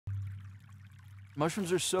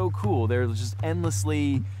Mushrooms are so cool. They're just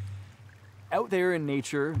endlessly out there in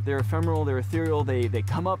nature. They're ephemeral, they're ethereal, they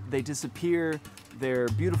come up, they disappear. They're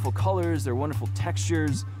beautiful colors, they're wonderful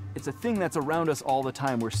textures. It's a thing that's around us all the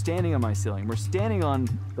time. We're standing on mycelium. We're standing on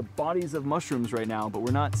the bodies of mushrooms right now, but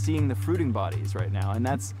we're not seeing the fruiting bodies right now. And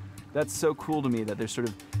that's so cool to me, that there's sort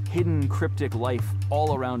of hidden cryptic life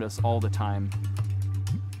all around us all the time.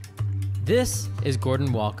 This is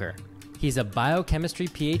Gordon Walker. He's a biochemistry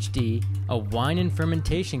PhD, a wine and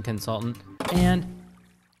fermentation consultant, and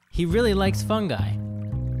he really likes fungi.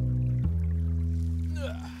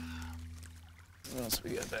 What else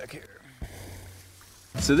we got back here?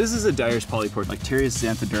 So this is a Dyer's polypore, Lactarius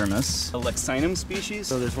xanthodermis, a Lexinum species.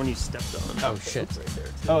 So there's one you stepped on. Oh shit. Right there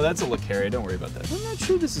too. Oh, that's a Laccaria, don't worry about that. I'm not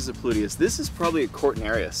sure this is a Pluteus. This is probably a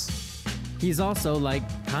Cortinarius. He's also, like,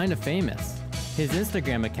 kind of famous. His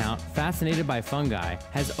Instagram account, Fascinated by Fungi,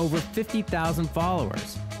 has over 50,000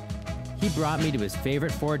 followers. He brought me to his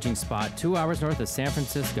favorite foraging spot 2 hours north of San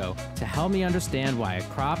Francisco to help me understand why a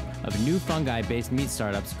crop of new fungi-based meat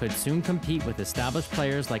startups could soon compete with established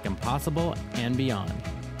players like Impossible and beyond.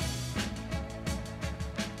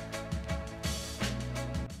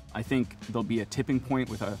 I think there'll be a tipping point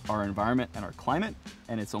with our environment and our climate,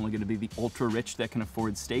 and it's only going to be the ultra-rich that can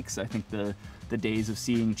afford steaks. I think the days of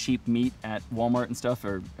seeing cheap meat at Walmart and stuff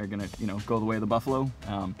are going to, go the way of the buffalo.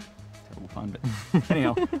 Terrible pun, but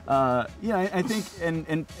anyhow, yeah, I think,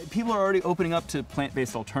 and people are already opening up to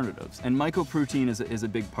plant-based alternatives, and mycoprotein is a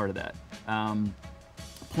big part of that.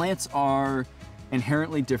 Plants are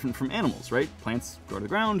inherently different from animals, right? Plants grow to the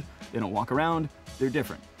ground, they don't walk around, they're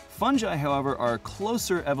different. Fungi, however, are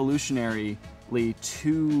closer evolutionarily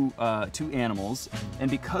to animals,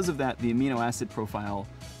 and because of that, the amino acid profile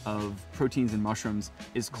of proteins in mushrooms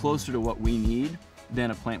is closer to what we need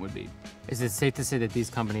than a plant would be. Is it safe to say that these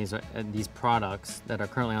companies, these products that are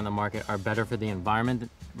currently on the market are better for the environment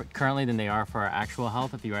currently than they are for our actual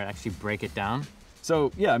health if you were to actually break it down?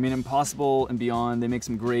 So yeah, I mean, Impossible and Beyond, they make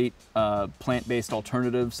some great plant-based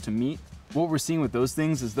alternatives to meat. What we're seeing with those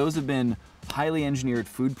things is those have been highly engineered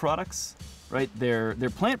food products, right? They're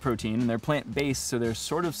plant protein and they're plant-based, so they're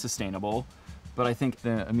sort of sustainable. But I think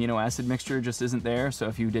the amino acid mixture just isn't there. So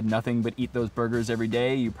if you did nothing but eat those burgers every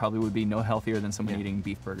day, you probably would be no healthier than someone eating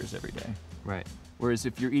beef burgers every day. Right. Whereas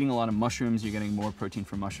if you're eating a lot of mushrooms, you're getting more protein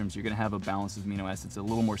from mushrooms, you're gonna have a balance of amino acids a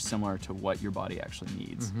little more similar to what your body actually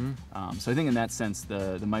needs. So I think in that sense,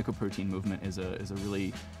 the mycoprotein movement is a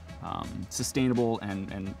really sustainable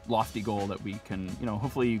and lofty goal that we can,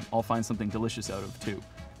 hopefully all find something delicious out of too.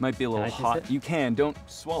 Might be a little hot. You can, don't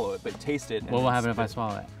swallow it, but taste it. What will happen if I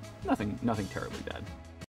swallow it? Nothing terribly bad.